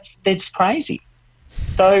 They're just crazy.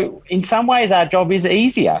 So in some ways, our job is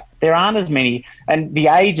easier. There aren't as many. And The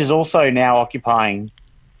Age is also now occupying,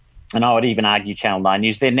 and I would even argue Channel 9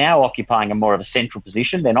 News, they're now occupying a more of a central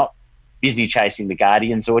position. They're not busy chasing the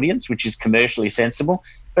Guardian's audience, which is commercially sensible.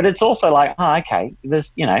 But it's also like, okay,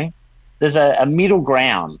 there's a middle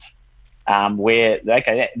ground where,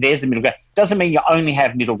 okay, there's the middle ground. Doesn't mean you only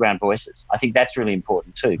have middle ground voices. I think that's really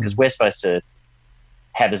important too, because we're supposed to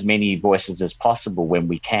have as many voices as possible when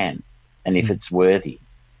we can, and if it's worthy.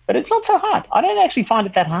 But it's not so hard. I don't actually find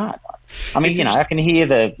it that hard. I mean, I can hear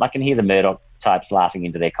the Murdoch types laughing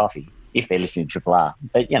into their coffee if they're listening to Triple R.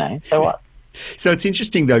 But so what? So it's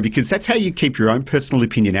interesting, though, because that's how you keep your own personal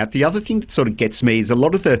opinion out. The other thing that sort of gets me is a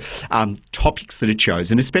lot of the topics that are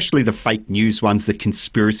chosen, especially the fake news ones, the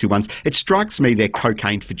conspiracy ones, it strikes me they're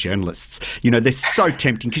cocaine for journalists. They're so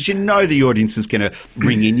tempting because the audience is going to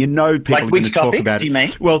ring in. People are going to talk about it. You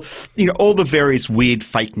mean? Well, all the various weird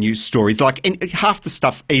fake news stories, and half the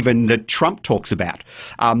stuff even that Trump talks about.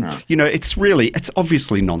 It's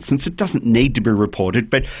obviously nonsense. It doesn't need to be reported.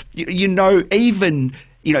 But, even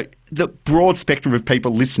the broad spectrum of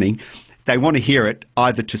people listening, they want to hear it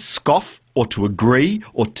either to scoff or to agree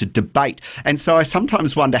or to debate. And so I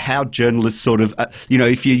sometimes wonder how journalists sort of,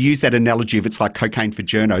 if you use that analogy of it's like cocaine for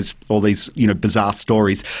journos, all these, bizarre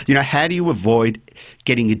stories, how do you avoid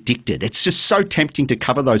getting addicted? It's just so tempting to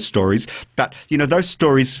cover those stories. But, those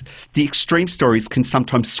stories, the extreme stories can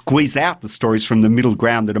sometimes squeeze out the stories from the middle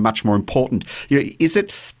ground that are much more important.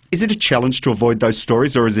 Is it a challenge to avoid those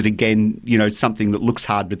stories, or is it, again, something that looks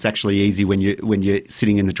hard but it's actually easy when you're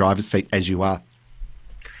sitting in the driver's seat as you are?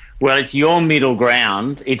 Well, it's your middle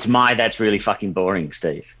ground. It's that's really fucking boring,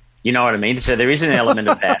 Steve. You know what I mean? So there is an element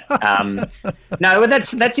of that. No, but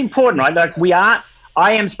that's important, right? Like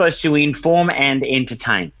I am supposed to inform and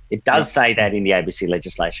entertain. It does say that in the ABC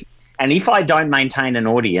legislation. And if I don't maintain an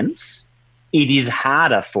audience, it is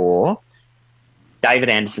harder for David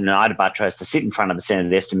Anderson and Ita Buttrose to sit in front of the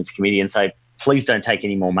Senate Estimates Committee and say, please don't take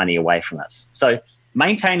any more money away from us. So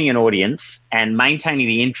maintaining an audience and maintaining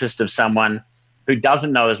the interest of someone who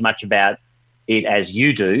doesn't know as much about it as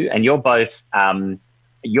you do, and you're both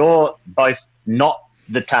not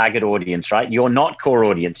the target audience, right? You're not core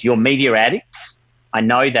audience. You're media addicts. I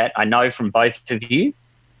know that. I know from both of you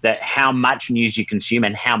that how much news you consume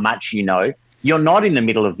and how much you know. You're not in the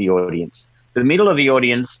middle of the audience. The middle of the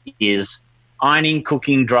audience is ironing,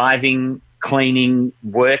 cooking, driving, cleaning,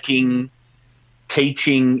 working,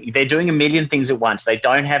 teaching. They're doing a million things at once. They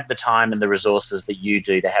don't have the time and the resources that you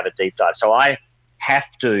do to have a deep dive. So I have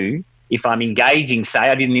to, if I'm engaging, say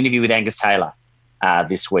I did an interview with Angus Taylor,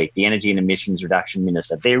 this week, the Energy and Emissions Reduction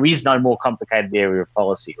Minister. There is no more complicated area of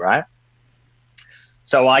policy, right?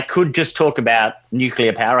 So I could just talk about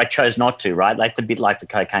nuclear power. I chose not to, right? That's a bit like the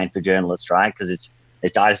cocaine for journalists, right? Because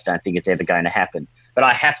I just don't think it's ever going to happen. But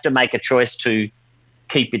I have to make a choice to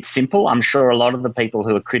keep it simple. I'm sure a lot of the people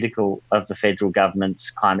who are critical of the federal government's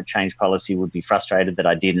climate change policy would be frustrated that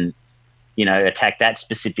I didn't, attack that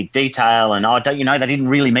specific detail. And, they didn't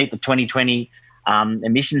really meet the 2020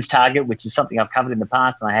 emissions target, which is something I've covered in the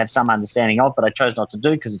past and I have some understanding of, but I chose not to do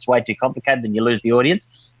because it's way too complicated and you lose the audience.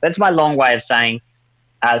 That's my long way of saying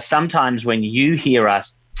sometimes when you hear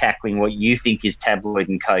us tackling what you think is tabloid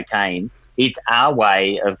and cocaine, it's our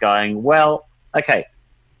way of going, well, okay,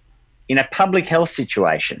 in a public health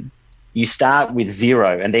situation, you start with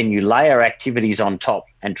zero and then you layer activities on top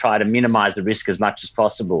and try to minimise the risk as much as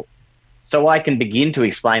possible. So I can begin to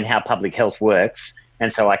explain how public health works,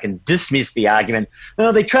 and so I can dismiss the argument,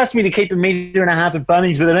 they trust me to keep 1.5 meters at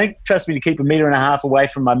Bunnings, but they don't trust me to keep 1.5 meters away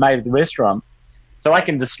from my mate at the restaurant. So I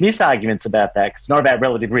can dismiss arguments about that because it's not about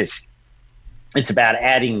relative risk. It's about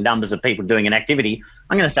adding numbers of people doing an activity.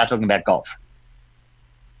 I'm going to start talking about golf.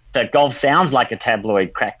 So golf sounds like a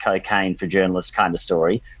tabloid crack cocaine for journalists kind of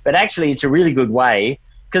story, but actually it's a really good way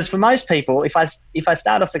because for most people, if I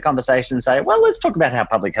start off the conversation and say, well, let's talk about how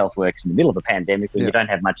public health works in the middle of a pandemic when you don't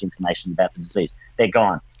have much information about the disease, they're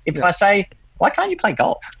gone. If I say, why can't you play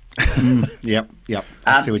golf? Yep.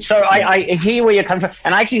 I hear where you're coming from.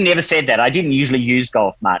 And I actually never said that. I didn't usually use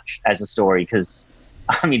golf much as a story because,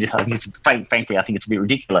 frankly, I think it's a bit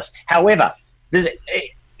ridiculous. However,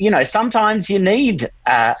 sometimes you need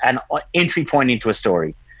an entry point into a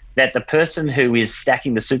story that the person who is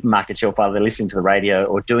stacking the supermarket shelf while they're listening to the radio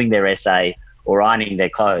or doing their essay or ironing their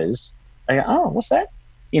clothes, they go, oh, what's that?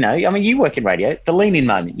 You work in radio, the lean-in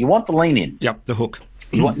moment. You want the lean-in. Yep, the hook.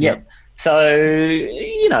 Yep. So,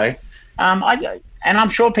 and I'm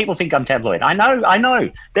sure people think I'm tabloid. I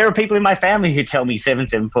know. There are people in my family who tell me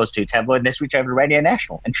 774 is too tabloid and they switch over to Radio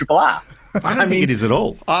National and Triple R. I don't think it is at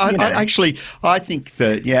all. I think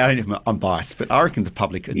that, I'm biased, but I reckon the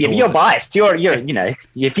public adores you're biased. You're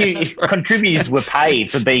if contributors were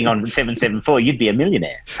paid for being on 774, you'd be a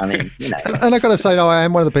millionaire. And I've got to say, I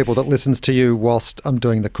am one of the people that listens to you whilst I'm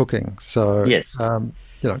doing the cooking. So, yes.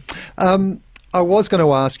 I was going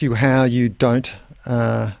to ask you how you don't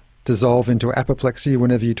dissolve into apoplexy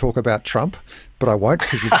whenever you talk about Trump, but I won't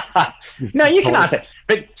because you've No, you can answer.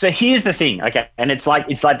 But so here's the thing, okay? And it's like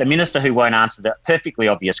the minister who won't answer the perfectly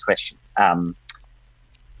obvious question.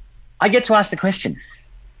 I get to ask the question.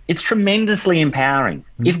 It's tremendously empowering.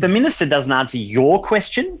 If the minister doesn't answer your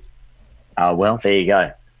question, oh well, there you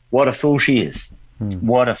go. What a fool she is.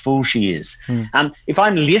 What a fool she is. If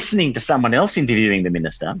I'm listening to someone else interviewing the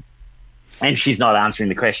minister and she's not answering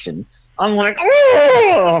the question, I'm like,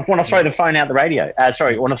 I want to throw the phone out the radio. I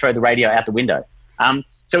want to throw the radio out the window.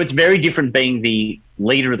 So it's very different being the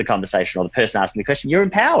leader of the conversation or the person asking the question. You're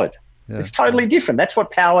empowered. Yeah. It's totally different. That's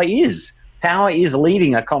what power is. Power is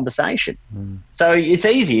leading a conversation. So it's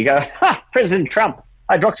easy. You go, President Trump,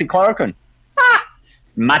 hydroxychloroquine.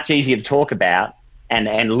 Much easier to talk about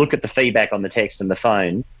and look at the feedback on the text and the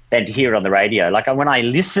phone than to hear it on the radio. Like when I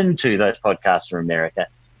listen to those podcasts from America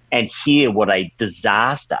and hear what a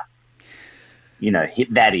disaster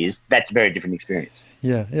that's a very different experience.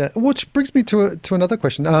 Yeah. Which brings me to another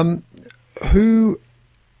question. Who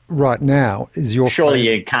right now is your Surely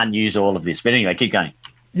you can't use all of this, but anyway, keep going.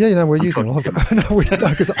 Yeah, we're using all of it.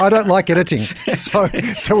 Because I don't like editing, so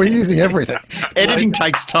we're using everything. Editing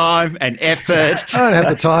takes time and effort. I don't have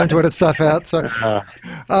the time to edit stuff out. So I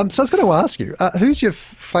was going to ask you, who's your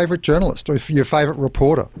favourite journalist or your favourite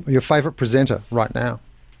reporter or your favourite presenter right now?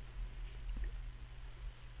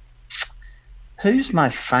 Who's my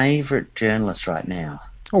favourite journalist right now?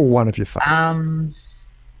 Or one of your favourite?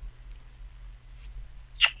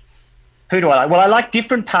 Who do I like? Well, I like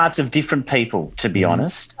different parts of different people, to be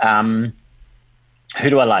honest. Who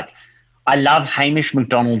do I like? I love Hamish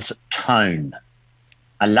McDonald's tone.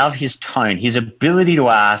 I love his tone, his ability to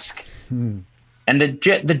ask. And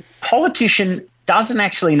the politician doesn't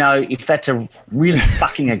actually know if that's a really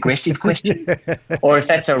fucking aggressive question or if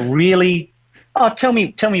that's a really... Oh, tell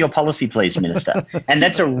me your policy, please, Minister. And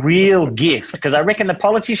that's a real gift because I reckon the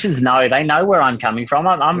politicians they know where I'm coming from.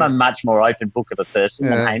 I'm a much more open book of a person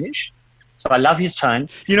than Hamish. So I love his tone.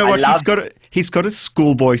 You know what? He's got a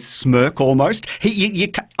schoolboy smirk almost.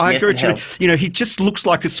 I agree. He just looks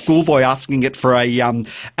like a schoolboy asking it for an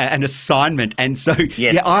assignment, and so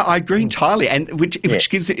I agree entirely. And which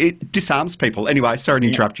it disarms people. Anyway, sorry to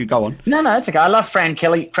interrupt you. Go on. No, it's okay. I love Fran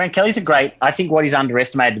Kelly. Fran Kelly's I think what is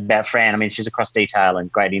underestimated about Fran. I mean, she's a cross detail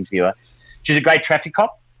and great interviewer. She's a great traffic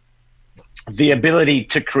cop. the ability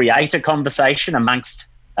to create a conversation amongst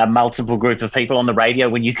a multiple group of people on the radio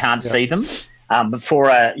when you can't see them. But for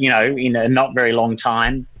in a not very long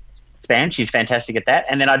time span, she's fantastic at that.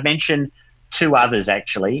 And then I'd mention two others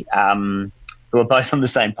actually, who are both on the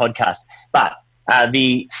same podcast. But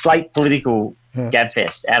the Slate Political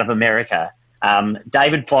Gabfest out of America,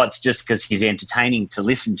 David Plotz, just because he's entertaining to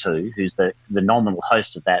listen to, who's the nominal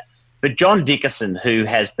host of that. But John Dickerson, who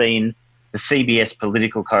has been the CBS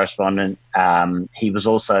political correspondent, he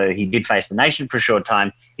did Face the Nation for a short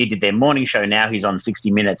time. He did their morning show. Now he's on 60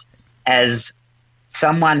 Minutes. As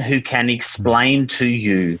someone who can explain to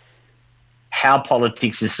you how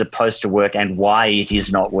politics is supposed to work and why it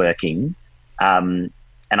is not working. And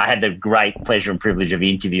I had the great pleasure and privilege of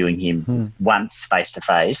interviewing him once face to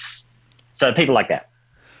face. So people like that.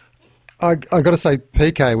 I got to say,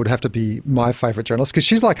 PK would have to be my favourite journalist because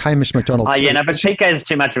she's like Hamish McDonald. Oh, yeah, no, but PK is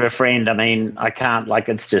too much of a friend. I mean, I can't,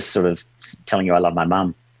 it's just sort of telling you I love my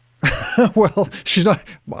mum. Well, she's not,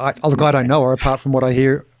 I don't know her apart from what I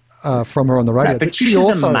hear from her on the radio. No, but she's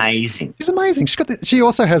also amazing. She's amazing. She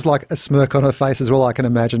also has like a smirk on her face as well, I can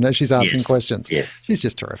imagine, as she's asking questions. Yes. She's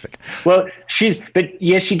just terrific. Well, she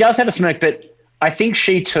does have a smirk, but I think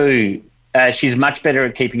she too, she's much better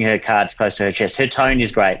at keeping her cards close to her chest. Her tone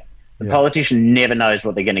is great. The politician never knows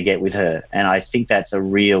what they're going to get with her, and I think that's a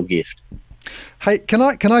real gift. Hey, can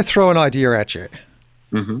I throw an idea at you?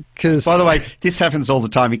 Because by the way, this happens all the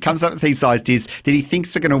time. He comes up with these ideas that he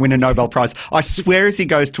thinks are going to win a Nobel Prize. I swear, as he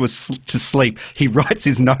goes to sleep, he writes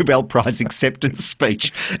his Nobel Prize acceptance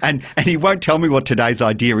speech, and he won't tell me what today's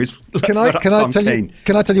idea is. Can I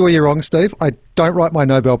tell you where you're wrong, Steve? I don't write my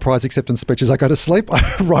Nobel Prize acceptance speech as I go to sleep.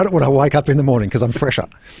 I write it when I wake up in the morning because I'm fresher.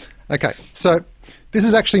 Okay, so this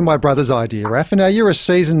is actually my brother's idea, Raf. Now, you're a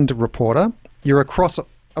seasoned reporter. You're across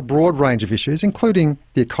a broad range of issues, including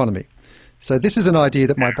the economy. So this is an idea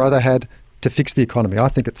that my brother had to fix the economy. I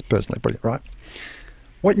think it's personally brilliant, right?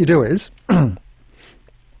 What you do is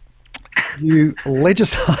you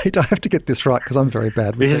legislate. I have to get this right because I'm very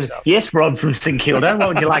bad with details. Yes, Rob from St Kilda. What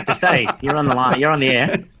would you like to say? You're on the line. You're on the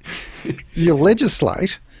air. You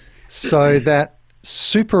legislate so that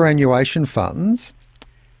superannuation funds,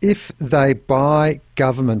 if they buy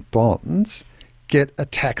government bonds, get a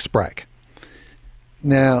tax break.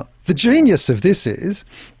 Now, the genius of this is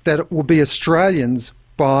that it will be Australians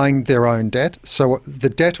buying their own debt, so the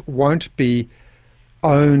debt won't be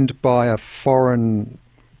owned by a foreign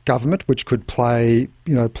government, which could play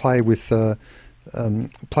with the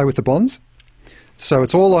bonds. So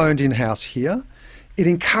it's all owned in-house here. It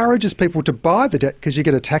encourages people to buy the debt because you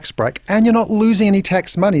get a tax break, and you're not losing any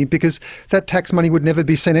tax money because that tax money would never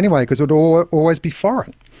be seen anyway because it would always be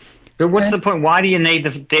foreign. But what's the point? Why do you need the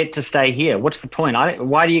debt to stay here? What's the point?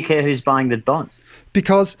 Why do you care who's buying the bonds?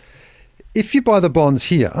 Because if you buy the bonds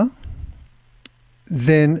here,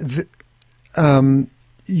 then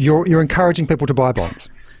you're encouraging people to buy bonds.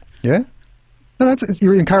 Yeah? No,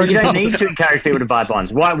 you're encouraging. You don't need to encourage people to buy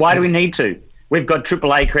bonds. Why do we need to? We've got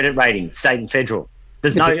AAA credit ratings, state and federal.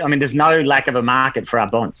 There's no lack of a market for our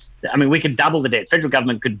bonds. I mean, we could double the debt. Federal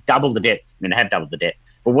government could double the debt. I mean, they have doubled the debt.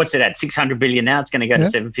 But what's it at? 600 billion now. It's going to go to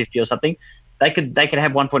 750 or something. They could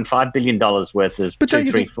have 1.5 billion dollars worth of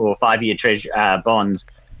 2, 3, 4, 5 year bonds.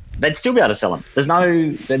 They'd still be able to sell them. There's no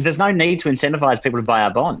need to incentivize people to buy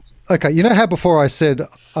our bonds. Okay, you know how before I said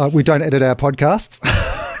we don't edit our podcasts?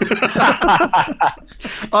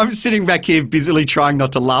 I'm sitting back here busily trying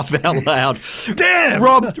not to laugh out loud. Damn!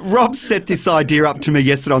 Rob set this idea up to me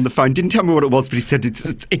yesterday on the phone. Didn't tell me what it was, but he said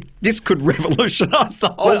this could revolutionise the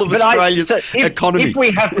whole of Australia's economy.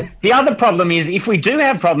 The other problem is if we do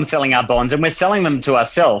have problems selling our bonds and we're selling them to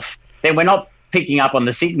ourselves, then we're not picking up on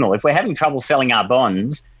the signal. If we're having trouble selling our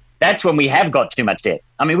bonds, that's when we have got too much debt.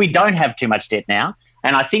 I mean, we don't have too much debt now.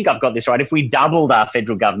 And I think I've got this right. If we doubled our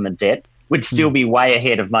federal government debt, we'd still be way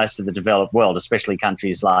ahead of most of the developed world, especially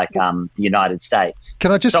countries like the United States.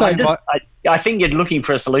 Can I just say... I think you're looking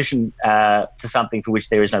for a solution to something for which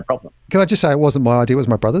there is no problem. Can I just say it wasn't my idea, it was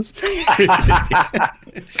my brother's?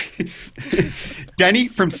 Danny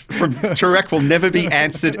from Toorak will never be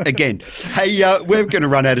answered again. Hey, we're going to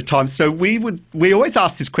run out of time, so we always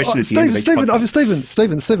ask this question at the end of each podcast.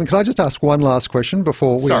 Stephen, can I just ask one last question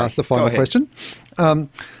before we ask the final question?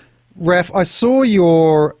 Raf, I saw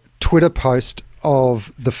your Twitter post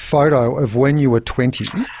of the photo of when you were 20.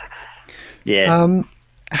 Yeah.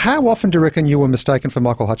 How often do you reckon you were mistaken for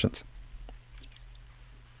Michael Hutchence?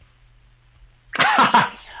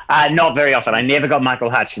 Not very often. I never got Michael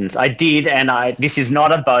Hutchence. I did, and this is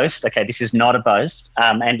not a boast. Okay, this is not a boast.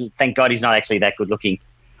 And thank God he's not actually that good looking.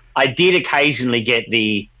 I did occasionally get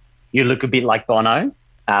you look a bit like Bono.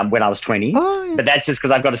 when I was 20. Oh, yeah. But that's just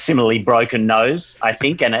because I've got a similarly broken nose, I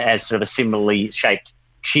think, and it has sort of a similarly shaped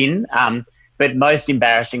chin. But most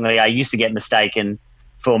embarrassingly, I used to get mistaken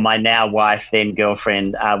for my now wife, then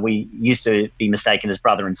girlfriend. We used to be mistaken as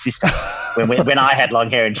brother and sister when I had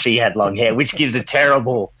long hair and she had long hair, which gives a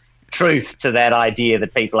terrible truth to that idea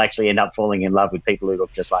that people actually end up falling in love with people who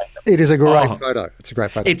look just like them. It is a great photo. It's a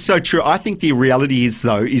great photo. It's so true. I think the reality is,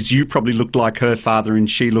 though, is you probably looked like her father and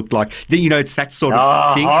she looked like, it's that sort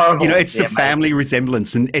of thing. Horrible. It's the family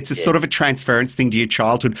resemblance, and it's a sort of a transference thing to your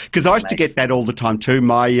childhood. Because I used to get that all the time too.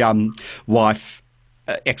 My wife,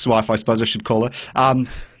 ex-wife, I suppose I should call her,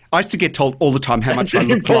 I used to get told all the time how much I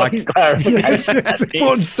looked like. It's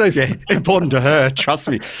important, Steve. Yeah, important to her, trust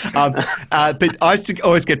me. But I used to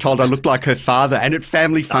always get told I looked like her father, and at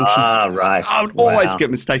family functions, right. I would always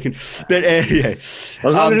get mistaken. But yeah.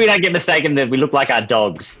 Well, as long as we don't get mistaken that we look like our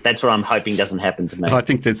dogs, that's what I'm hoping doesn't happen to me. I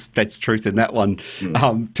think that's truth in that one.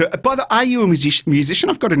 By the way, are you a musician?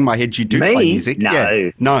 I've got it in my head you do play music. No.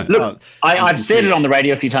 Yeah. No. Look, I've said it on the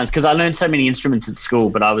radio a few times because I learned so many instruments at school,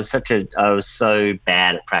 but I was so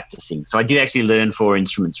bad at practicing. So I did actually learn 4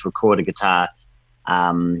 instruments: recorder, guitar,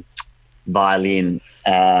 violin.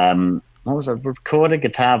 What was it? Recorder,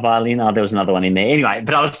 guitar, violin. Oh, there was another one in there. Anyway,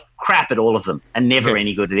 but I was crap at all of them and never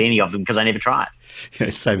any good at any of them because I never tried. Yeah,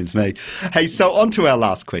 same as me. Hey, so on to our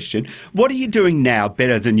last question. What are you doing now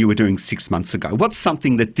better than you were doing 6 months ago? What's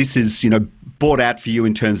something that this is, brought out for you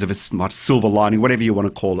in terms of a silver lining, whatever you want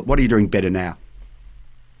to call it? What are you doing better now?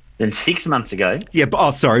 Than 6 months ago. Yeah,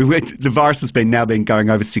 but sorry, the virus has now been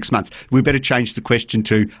going over 6 months. We better change the question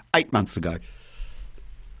to 8 months ago.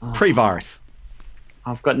 Pre-virus.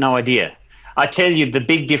 I've got no idea. I tell you, the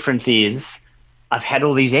big difference is I've had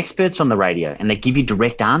all these experts on the radio and they give you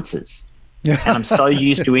direct answers. And I'm so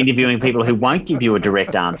used to interviewing people who won't give you a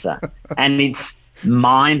direct answer. And it's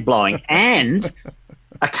mind-blowing. And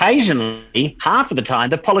occasionally, half of the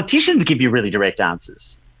time, the politicians give you really direct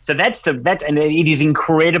answers. So and it is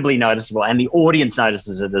incredibly noticeable, and the audience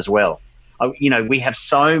notices it as well. We have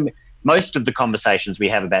most of the conversations we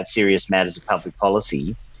have about serious matters of public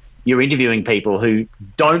policy, you're interviewing people who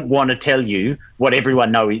don't want to tell you what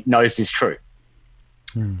everyone knows is true.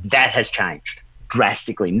 That has changed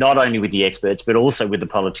drastically, not only with the experts, but also with the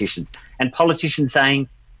politicians. And politicians saying,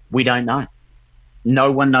 we don't know.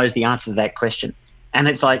 No one knows the answer to that question. And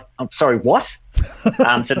it's like, I'm sorry, what?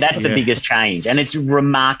 So that's the biggest change, and it's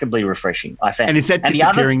remarkably refreshing, I found. And is that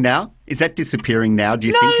disappearing now? Is that disappearing now, do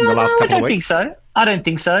you think, in the last couple of weeks? I don't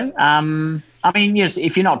think so. Yes,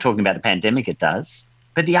 if you're not talking about the pandemic, it does.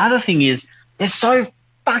 But the other thing is they're so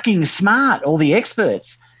fucking smart, all the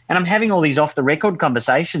experts. And I'm having all these off-the-record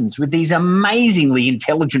conversations with these amazingly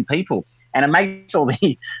intelligent people, and it makes all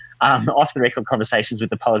the off-the-record conversations with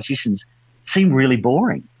the politicians seem really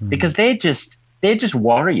boring because they're just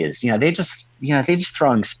warriors. They're just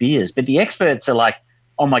throwing spears. But the experts are like,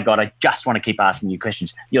 oh my God, I just want to keep asking you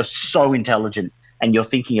questions. You're so intelligent and you're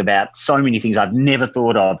thinking about so many things I've never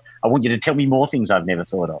thought of. I want you to tell me more things I've never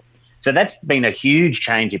thought of. So that's been a huge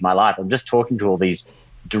change in my life. I'm just talking to all these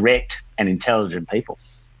direct and intelligent people.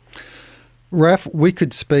 Raf, we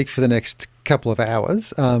could speak for the next couple of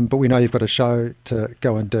hours, but we know you've got a show to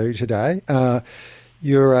go and do today.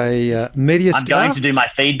 You're a media star. I'm going to do my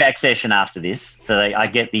feedback session after this, so I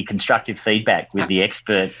get the constructive feedback with the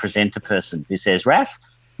expert presenter person who says, Raf,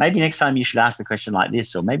 maybe next time you should ask the question like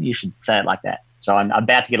this, or maybe you should say it like that. So I'm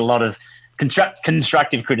about to get a lot of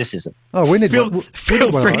constructive criticism. Oh, we need Feel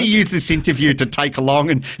free to use this interview to take along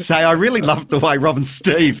and say, I really loved the way Rob and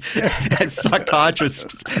Steve, as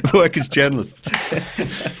psychiatrists, work as journalists.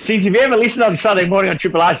 Geez, if you ever listen on Sunday morning on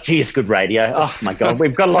Triple R's, gee, it's good radio. Oh, my God,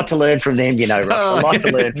 we've got a lot to learn from them, Rob. A lot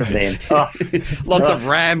to learn from them. Oh. Lots of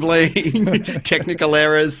rambling, technical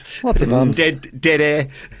errors. Lots of dead air.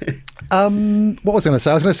 What was I going to say?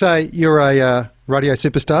 I was going to say you're a radio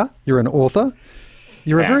superstar. You're an author.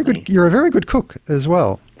 You're a very good cook as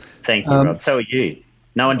well. Thank you, Rob. So are you.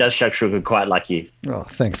 No one does shakshuka quite like you. Oh,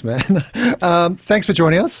 thanks, man. Thanks for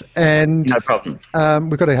joining us. And no problem.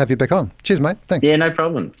 We've got to have you back on. Cheers, mate. Thanks. Yeah, no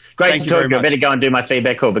problem. Great to talk to you. I better go and do my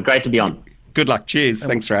feedback call, but great to be on. Good luck. Cheers.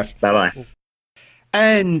 Thanks, Raf. Bye-bye.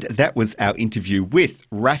 And that was our interview with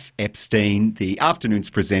Raf Epstein, the afternoons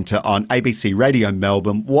presenter on ABC Radio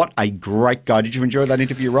Melbourne. What a great guy. Did you enjoy that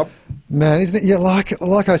interview, Rob? Man, isn't it? Yeah,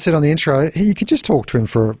 like I said on the intro, you could just talk to him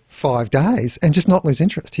for 5 days and just not lose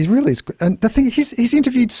interest. He really is. And the thing, he's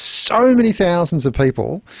interviewed so many thousands of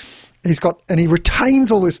people and he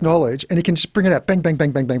retains all this knowledge, and he can just bring it out, bang, bang, bang,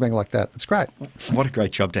 bang, bang, bang, like that. It's great. What a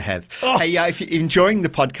great job to have. Hey, if you're enjoying the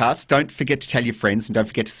podcast, don't forget to tell your friends and don't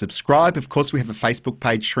forget to subscribe. Of course, we have a Facebook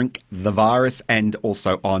page, Shrink the Virus, and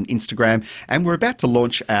also on Instagram. And we're about to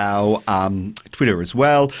launch our Twitter as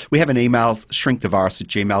well. We have an email,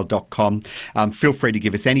 shrinkthevirus@gmail.com. Feel free to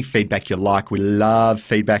give us any feedback you like. We love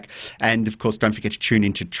feedback. And, of course, don't forget to tune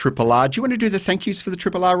into Triple R. Do you want to do the thank yous for the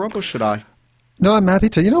Triple R, Rob, or should I? No, I'm happy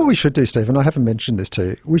to. You know what we should do, Stephen? I haven't mentioned this to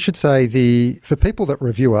you. We should say for people that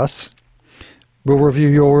review us, we'll review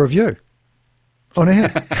your review on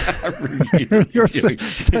air. So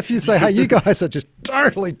if you say, hey, you guys are just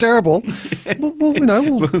totally terrible, we'll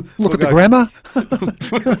look at the grammar.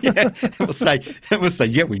 We'll say,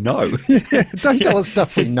 yeah, we know. Yeah, don't tell us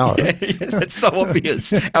stuff we know. Yeah, that's so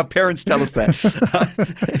obvious. Our parents tell us that.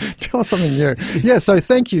 Tell us something new. Yeah, so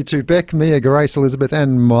thank you to Beck, Mia, Grace, Elizabeth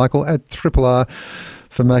and Michael at Triple R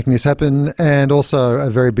for making this happen. And also a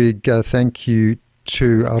very big thank you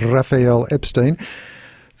to Raphael Epstein.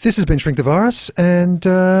 This has been Shrink the Virus, and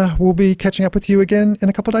we'll be catching up with you again in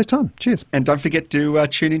a couple of days' time. Cheers. And don't forget to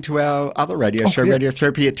tune into our other radio show, Radio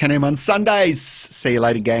Therapy, at 10 a.m. on Sundays. See you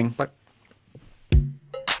later, gang. Bye.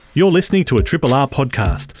 You're listening to a Triple R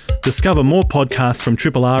podcast. Discover more podcasts from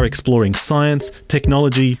Triple R exploring science,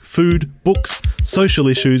 technology, food, books, social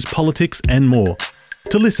issues, politics, and more.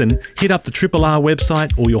 To listen, hit up the Triple R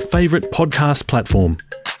website or your favourite podcast platform.